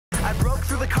I broke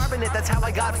through the carbonate, that's how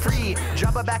I got free.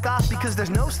 Drop it back off because there's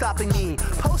no stopping me.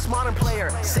 Postmodern player,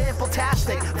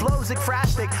 sample-tastic, flows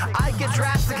ekphrastic. I get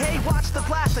drastic, hey, watch the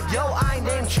plastic. Yo, I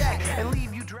name check and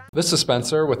leave you drastic. This is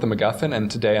Spencer with The MacGuffin, and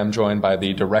today I'm joined by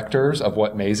the directors of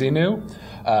What Maisie Knew,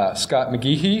 Scott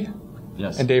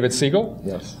McGehee and David Siegel.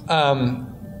 Yes.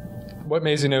 What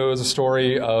Maisie Knew is a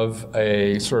story of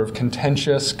a sort of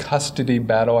contentious custody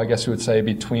battle, I guess you would say,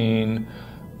 between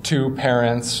two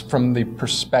parents from the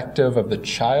perspective of the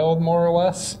child, more or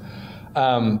less,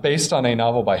 based on a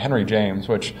novel by Henry James,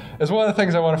 which is one of the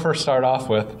things I want to first start off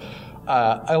with.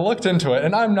 I looked into it,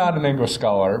 and I'm not an English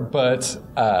scholar, but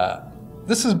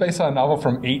this is based on a novel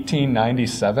from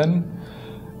 1897.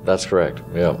 That's correct,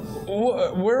 yeah.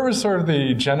 Where was sort of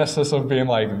the genesis of being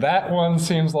like, that one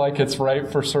seems like it's right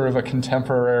for sort of a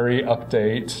contemporary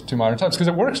update to modern times? Because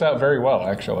it works out very well,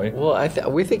 actually. Well,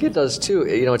 we think it does too.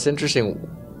 You know, it's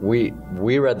interesting. We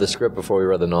read the script before we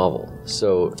read the novel.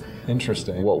 So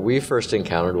interesting. What we first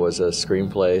encountered was a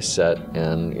screenplay set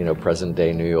in, present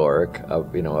day New York,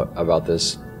 about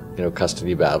this,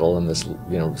 custody battle and this,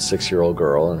 6-year-old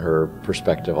girl and her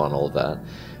perspective on all of that.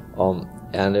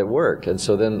 And it worked. And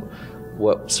so then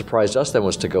what surprised us then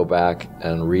was to go back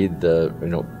and read the,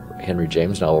 Henry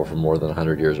James novel from more than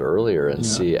 100 years earlier and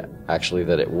see actually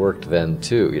that it worked then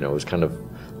too. It was kind of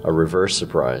a reverse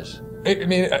surprise.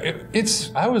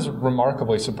 I was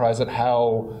remarkably surprised at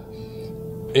how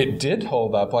it did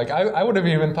hold up. Like, I would have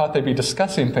even thought they'd be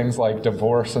discussing things like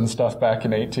divorce and stuff back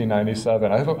in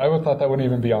 1897. I would have thought that wouldn't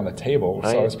even be on the table, so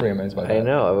I was pretty amazed by that. I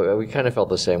know. We kind of felt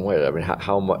the same way. I mean,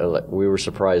 we were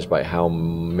surprised by how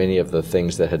many of the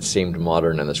things that had seemed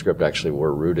modern in the script actually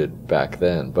were rooted back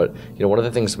then. But, one of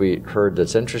the things we heard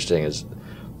that's interesting is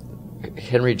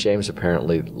Henry James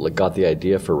apparently got the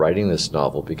idea for writing this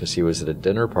novel because he was at a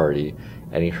dinner party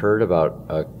and he heard about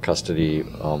a custody,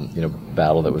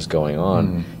 battle that was going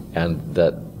on, and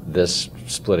that this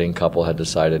splitting couple had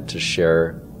decided to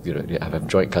share, have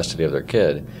joint custody of their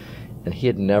kid, and he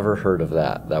had never heard of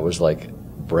that. That was like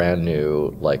brand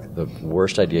new, like the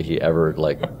worst idea he ever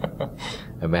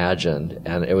imagined,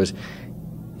 and it was.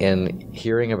 In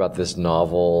hearing about this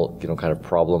novel, kind of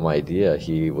problem idea,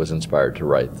 he was inspired to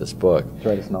write this book. To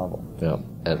write this novel. Yeah,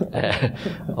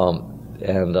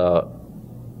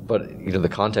 but the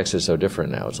context is so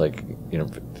different now. It's like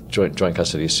joint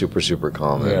custody is super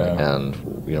common, and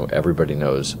everybody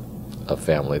knows a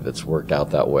family that's worked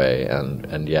out that way,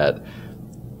 and yet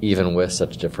even with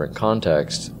such different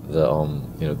context, the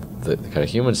kind of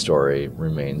human story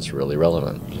remains really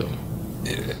relevant. So.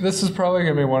 This is probably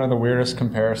going to be one of the weirdest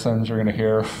comparisons you're going to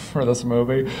hear for this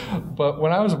movie, but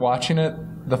when I was watching it,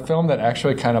 the film that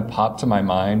actually kind of popped to my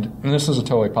mind, and this is a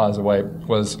totally positive way,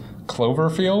 was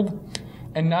Cloverfield.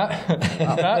 And not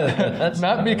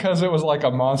because it was like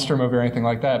a monster movie or anything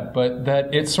like that, but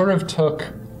that it sort of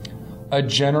took a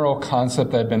general concept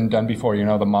that had been done before,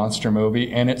 the monster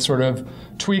movie, and it sort of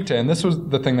tweaked it. And this was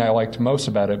the thing that I liked most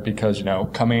about it because,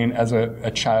 coming as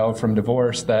a child from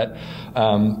divorce, that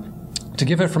to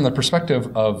give it from the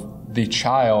perspective of the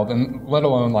child, and let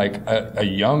alone like a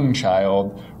young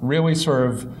child, really sort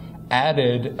of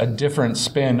added a different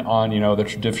spin on,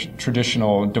 the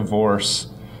traditional divorce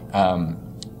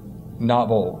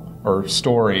novel or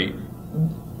story.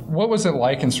 What was it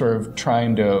like in sort of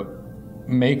trying to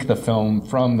make the film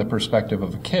from the perspective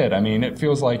of a kid? I mean, it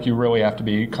feels like you really have to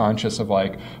be conscious of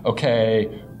like,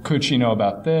 okay, could she know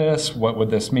about this? What would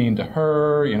this mean to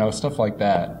her? Stuff like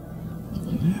that.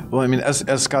 Well, I mean, as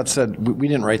Scott said, we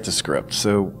didn't write the script,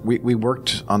 so we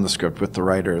worked on the script with the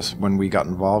writers when we got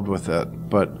involved with it.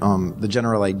 But the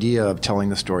general idea of telling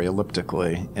the story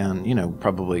elliptically, and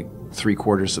probably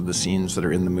 3/4 of the scenes that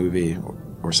are in the movie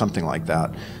or something like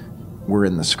that were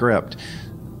in the script,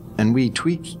 and we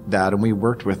tweaked that and we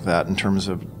worked with that in terms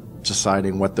of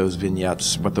deciding what those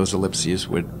vignettes, what those ellipses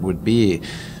would be.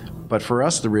 But for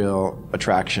us, the real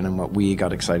attraction and what we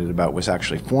got excited about was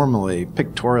actually formally,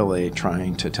 pictorially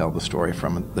trying to tell the story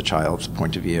from the child's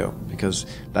point of view, because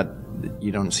that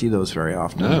you don't see those very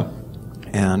often. No.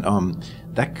 And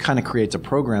that kind of creates a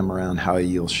program around how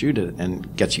you'll shoot it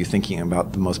and gets you thinking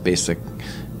about the most basic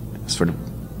sort of,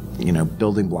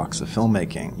 building blocks of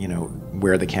filmmaking,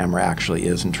 where the camera actually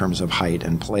is in terms of height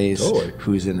and place,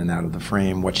 who's in and out of the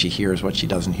frame, what she hears, what she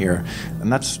doesn't hear.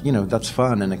 And that's, that's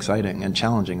fun and exciting and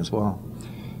challenging as well.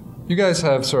 You guys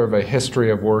have sort of a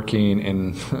history of working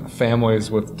in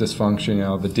families with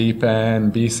dysfunction, the deep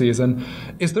end, B season.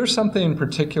 Is there something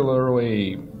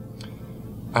particularly,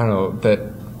 that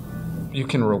you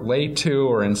can relate to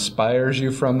or inspires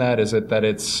you from that? Is it that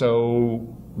it's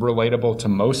so relatable to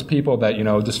most people that,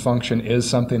 dysfunction is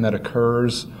something that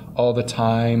occurs all the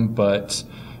time, but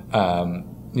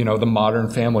the modern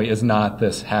family is not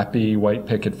this happy white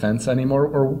picket fence anymore?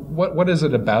 Or what is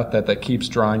it about that keeps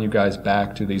drawing you guys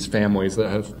back to these families that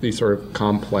have these sort of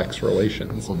complex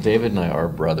relations? Well, David and I are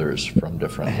brothers from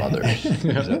different mothers.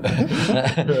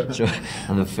 So,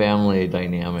 and the family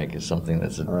dynamic is something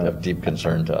that's of deep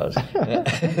concern to us.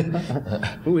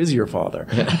 Who is your father?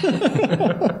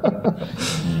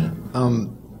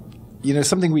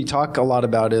 Something we talk a lot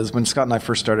about is when Scott and I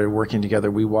first started working together,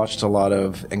 we watched a lot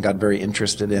of and got very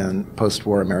interested in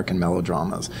post-war American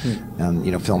melodramas.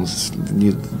 And, films,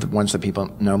 the ones that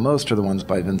people know most are the ones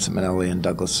by Vincent Minnelli and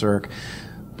Douglas Sirk.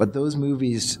 But those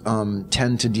movies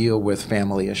tend to deal with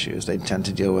family issues. They tend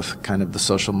to deal with kind of the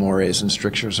social mores and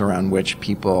strictures around which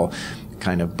people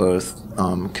kind of both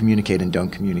communicate and don't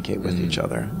communicate with each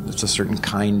other. It's a certain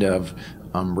kind of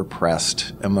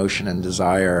repressed emotion and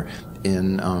desire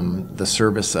in the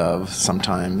service of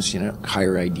sometimes,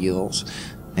 higher ideals.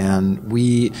 And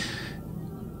we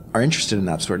are interested in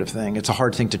that sort of thing. It's a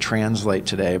hard thing to translate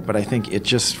today, but I think it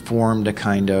just formed a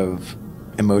kind of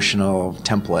emotional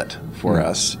template for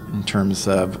us in terms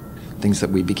of things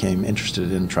that we became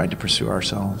interested in trying to pursue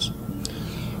ourselves.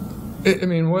 I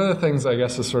mean, one of the things I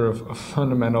guess is sort of a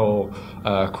fundamental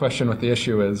question with the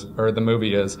issue is, or the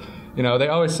movie is, they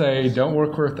always say don't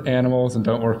work with animals and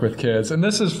don't work with kids. And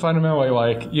this is fundamentally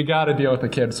like, you got to deal with the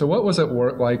kids. So what was it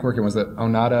like working? Was it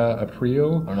Onata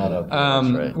April? Onata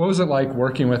April, right. What was it like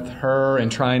working with her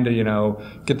and trying to,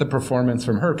 get the performance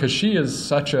from her? Because she is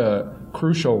such a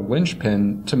crucial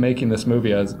linchpin to making this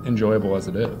movie as enjoyable as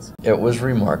it is. It was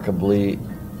remarkably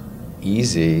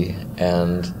easy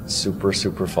and super,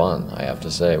 super fun, I have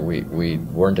to say. We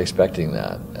weren't expecting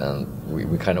that. And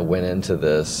we kind of went into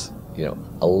this,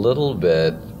 a little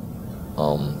bit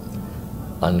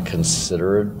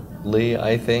unconsiderately,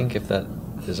 I think, if that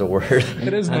is a word.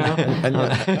 It is now.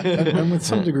 and with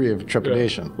some degree of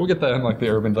trepidation. Yeah. We'll get that in like the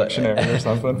Urban Dictionary or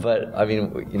something. But, I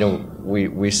mean,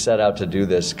 we set out to do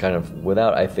this kind of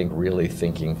without, I think, really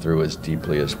thinking through as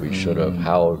deeply as we should have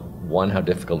how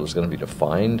difficult it was going to be to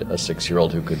find a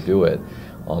 6-year-old who could do it,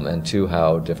 and two,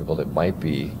 how difficult it might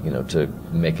be, to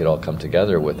make it all come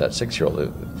together with that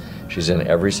 6-year-old. She's in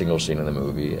every single scene in the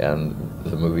movie, and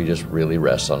the movie just really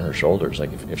rests on her shoulders.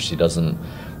 Like, if she doesn't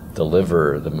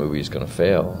deliver, the movie's going to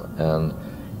fail. And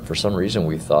for some reason,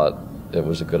 we thought it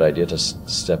was a good idea to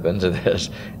step into this,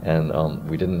 and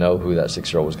we didn't know who that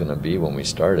 6-year-old was going to be when we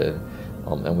started,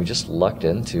 and we just lucked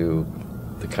into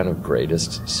the kind of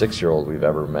greatest 6-year-old we've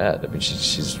ever met. I mean,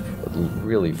 she's a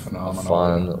really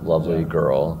fun, lovely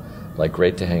girl, like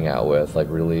great to hang out with, like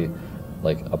really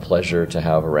like a pleasure to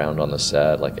have around on the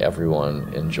set. Like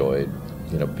everyone enjoyed,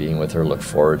 being with her, looked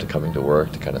forward to coming to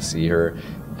work to kind of see her.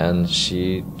 And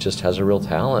she just has a real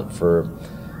talent for,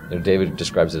 David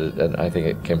describes it, and I think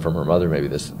it came from her mother, maybe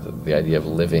the idea of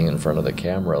living in front of the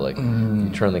camera. Like you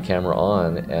turn the camera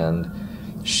on and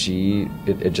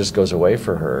it just goes away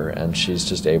for her, and she's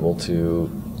just able to,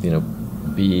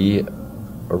 be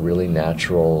a really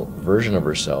natural version of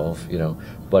herself,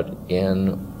 but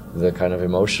in the kind of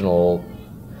emotional,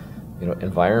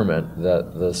 environment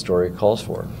that the story calls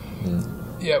for.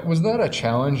 Yeah, was that a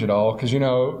challenge at all? Because,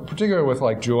 particularly with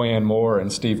like Julianne Moore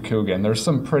and Steve Coogan, there's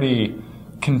some pretty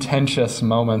contentious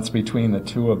moments between the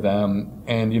two of them,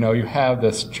 and, you have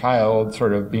this child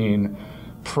sort of being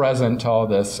present to all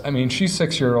this. I mean, she's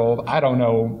 6-year-old. I don't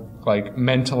know, like,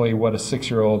 mentally what a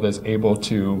 6-year-old is able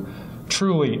to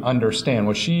truly understand.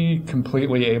 Was she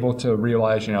completely able to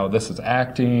realize, this is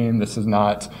acting, this is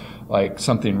not, like,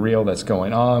 something real that's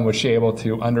going on? Was she able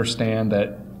to understand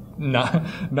that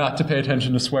not to pay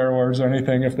attention to swear words or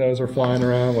anything if those are flying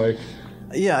around? Like,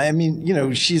 yeah, I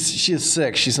mean, she is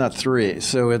 6. She's not 3.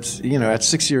 So it's, at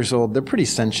 6 years old, they're pretty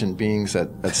sentient beings at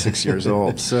 6 years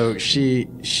old. So she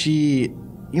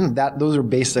those are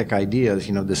basic ideas.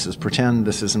 This is pretend,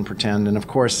 this isn't pretend. And of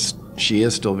course, she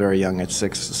is still very young at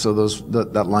 6. So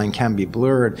that line can be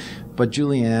blurred. But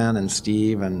Julianne and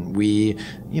Steve and we,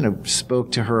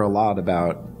 spoke to her a lot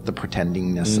about the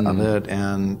pretendingness of it,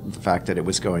 and the fact that it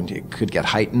could get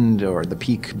heightened, or the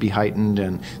peak could be heightened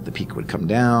and the peak would come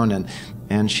down.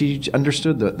 And she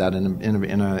understood that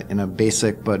in a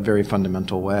basic but very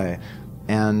fundamental way.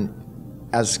 And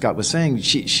as Scott was saying,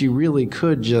 she really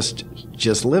could just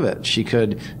live it. She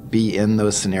could be in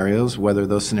those scenarios, whether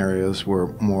those scenarios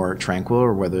were more tranquil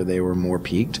or whether they were more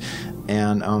peaked,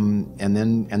 and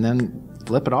then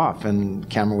flip it off, and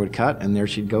camera would cut, and there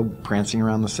she'd go prancing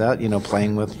around the set,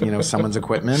 playing with someone's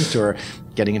equipment or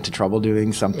getting into trouble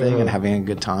doing something and having a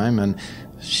good time. And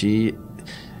she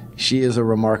is a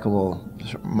remarkable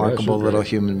little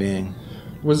human being.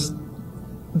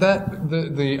 That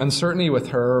the uncertainty with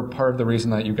her, part of the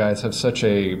reason that you guys have such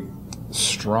a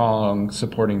strong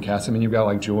supporting cast. I mean, you've got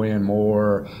like Julianne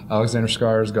Moore, Alexander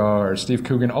Skarsgård, Steve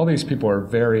Coogan. All these people are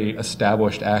very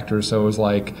established actors. So it was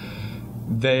like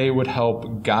they would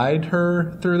help guide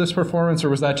her through this performance, or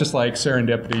was that just like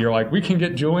serendipity? You're like, we can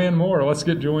get Julianne Moore. Let's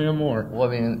get Julianne Moore. Well,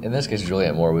 I mean, in this case,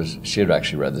 Julianne Moore she had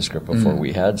actually read the script before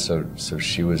we had, so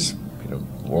she was,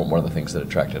 one of the things that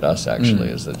attracted us actually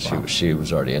is that she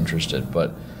was already interested.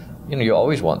 But you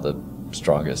always want the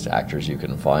strongest actors you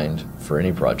can find for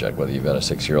any project, whether you've got a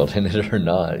 6-year-old in it or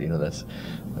not.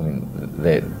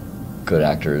 Good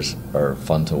actors are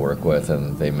fun to work with,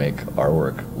 and they make our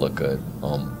work look good.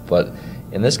 But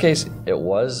in this case, it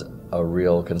was a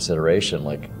real consideration.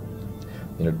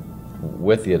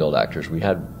 With the adult actors, we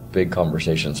had big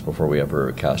conversations before we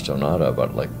ever cast Onata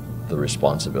about the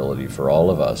responsibility for all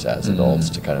of us as adults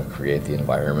to kind of create the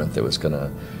environment that was going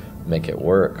to make it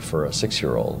work for a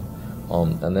 6-year-old.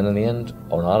 And then in the end,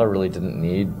 Onata really didn't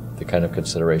need the kind of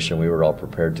consideration we were all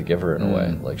prepared to give her in a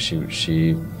way. She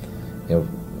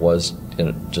was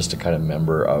just a kind of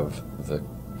member of the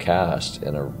cast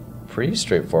in a pretty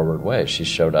straightforward way. She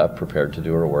showed up prepared to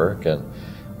do her work, and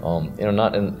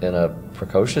not in a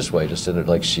precocious way, just in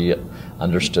a, she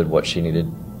understood what she needed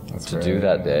to do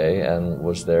that day and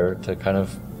was there to kind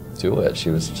of do it. She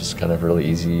was just kind of really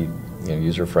easy,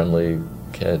 user-friendly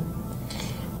kid.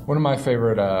 One of my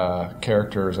favorite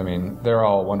characters, I mean, they're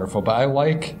all wonderful, but I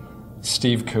like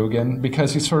Steve Coogan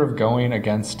because he's sort of going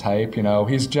against type.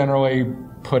 He's generally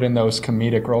put in those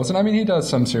comedic roles, and I mean, he does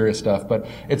some serious stuff, but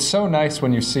it's so nice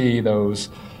when you see those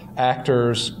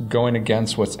actors going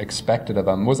against what's expected of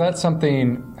them. Was that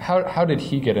something, how did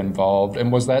he get involved,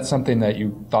 and was that something that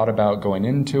you thought about going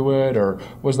into it, or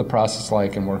what was the process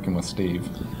like in working with Steve?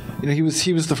 He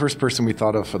was the first person we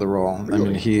thought of for the role.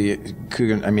 Really?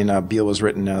 I mean, Beale was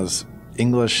written as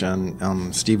English,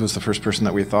 and Steve was the first person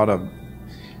that we thought of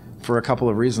for a couple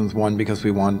of reasons. One, because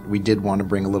we did want to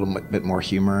bring a little bit more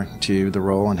humor to the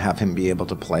role and have him be able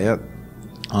to play it.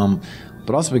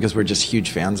 But also because we're just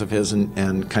huge fans of his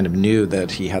and kind of knew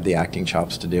that he had the acting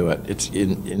chops to do it.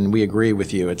 And we agree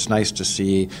with you. It's nice to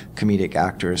see comedic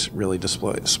actors really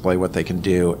display what they can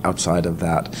do outside of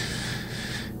that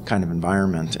kind of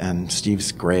environment. And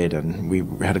Steve's great, and we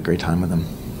had a great time with him.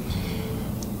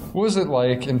 What was it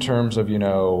like in terms of,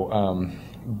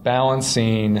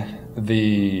 balancing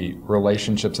the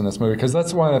relationships in this movie? Because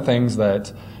that's one of the things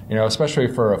that, especially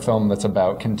for a film that's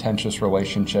about contentious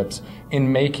relationships,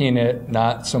 in making it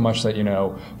not so much that,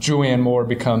 Julianne Moore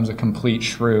becomes a complete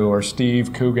shrew or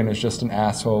Steve Coogan is just an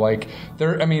asshole.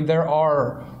 There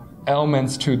are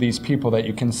elements to these people that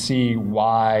you can see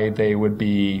why they would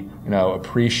be,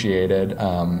 appreciated.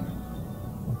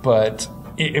 But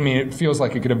it feels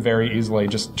like it could have very easily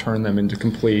just turned them into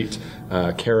complete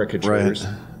caricatures.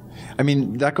 Right. I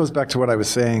mean, that goes back to what I was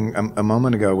saying a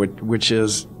moment ago, which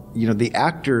is, the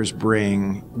actors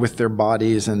bring, with their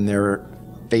bodies and their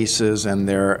faces and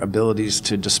their abilities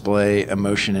to display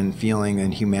emotion and feeling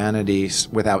and humanity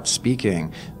without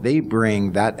speaking, they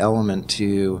bring that element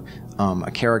to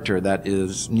a character that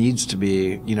needs to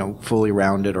be, fully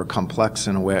rounded or complex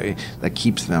in a way that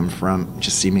keeps them from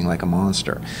just seeming like a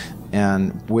monster.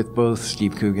 And with both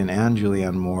Steve Coogan and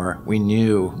Julianne Moore, we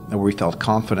knew, or we felt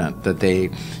confident that they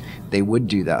would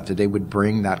do that they would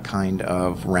bring that kind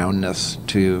of roundness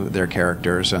to their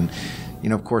characters. And,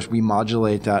 of course, we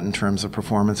modulate that in terms of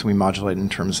performance, we modulate in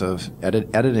terms of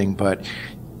editing, but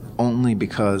only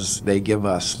because they give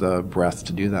us the breath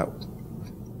to do that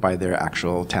by their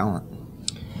actual talent.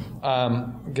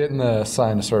 Getting the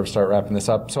sign to sort of start wrapping this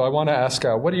up. So I want to ask,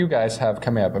 what do you guys have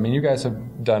coming up? I mean, you guys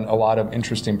have done a lot of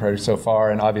interesting projects so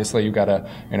far, and obviously you've got to,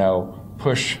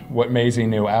 push what Maisie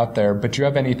Knew out there. But do you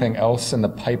have anything else in the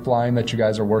pipeline that you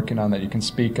guys are working on that you can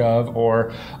speak of?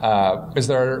 Or is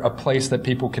there a place that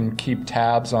people can keep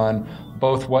tabs on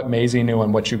both what Maisie Knew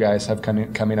and what you guys have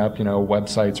coming up,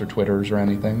 websites or Twitters or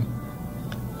anything?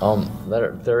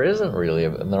 There isn't really,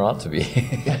 and there ought to be.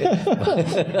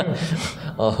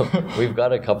 We've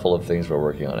got a couple of things we're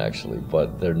working on, actually,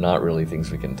 but they're not really things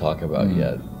we can talk about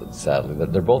yet, sadly.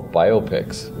 They're both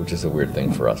biopics, which is a weird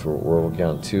thing for us. We're working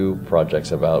on 2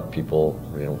 projects about people,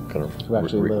 kind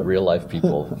of real-life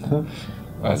people.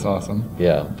 That's awesome.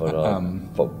 Yeah, but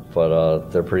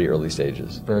they're pretty early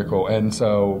stages. Very cool. And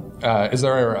so, is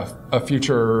there a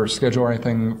future schedule or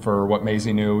anything for what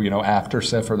Maisie Knew, after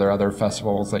SIFF? Are there other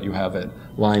festivals that you have it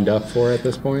lined up for at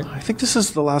this point? I think this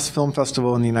is the last film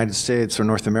festival in the United States or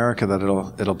North America that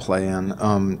it'll play in.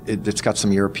 It's got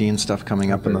some European stuff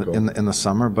coming up in the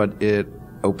summer, but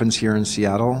opens here in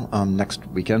Seattle next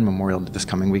weekend, this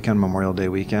coming weekend, Memorial Day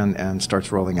weekend, and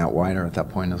starts rolling out wider at that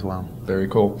point as well. Very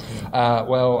cool.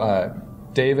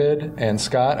 David and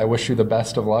Scott, I wish you the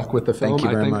best of luck with the film. Thank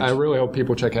you very much. I really hope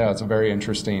people check it out. It's a very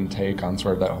interesting take on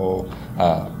sort of that whole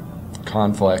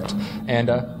conflict. And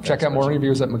check out more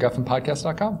reviews at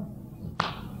MacGuffinPodcast.com.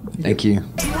 Thank you.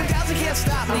 T-1000 can't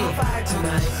stop me. I'm on fire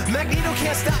tonight. Magneto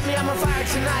can't stop me. I'm on fire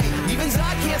tonight. Even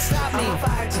Zod can't stop me. I'm on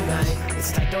fire tonight.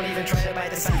 It's tight, don't even try to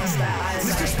bite the side.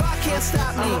 Mr. Spock can't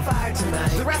stop me. I'm on fire tonight.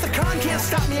 The Wrath of Khan can't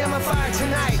stop me. I'm on fire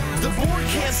tonight. The Borg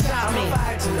can't stop me. I'm on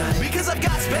fire tonight. Because I've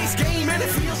got space game and it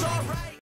feels all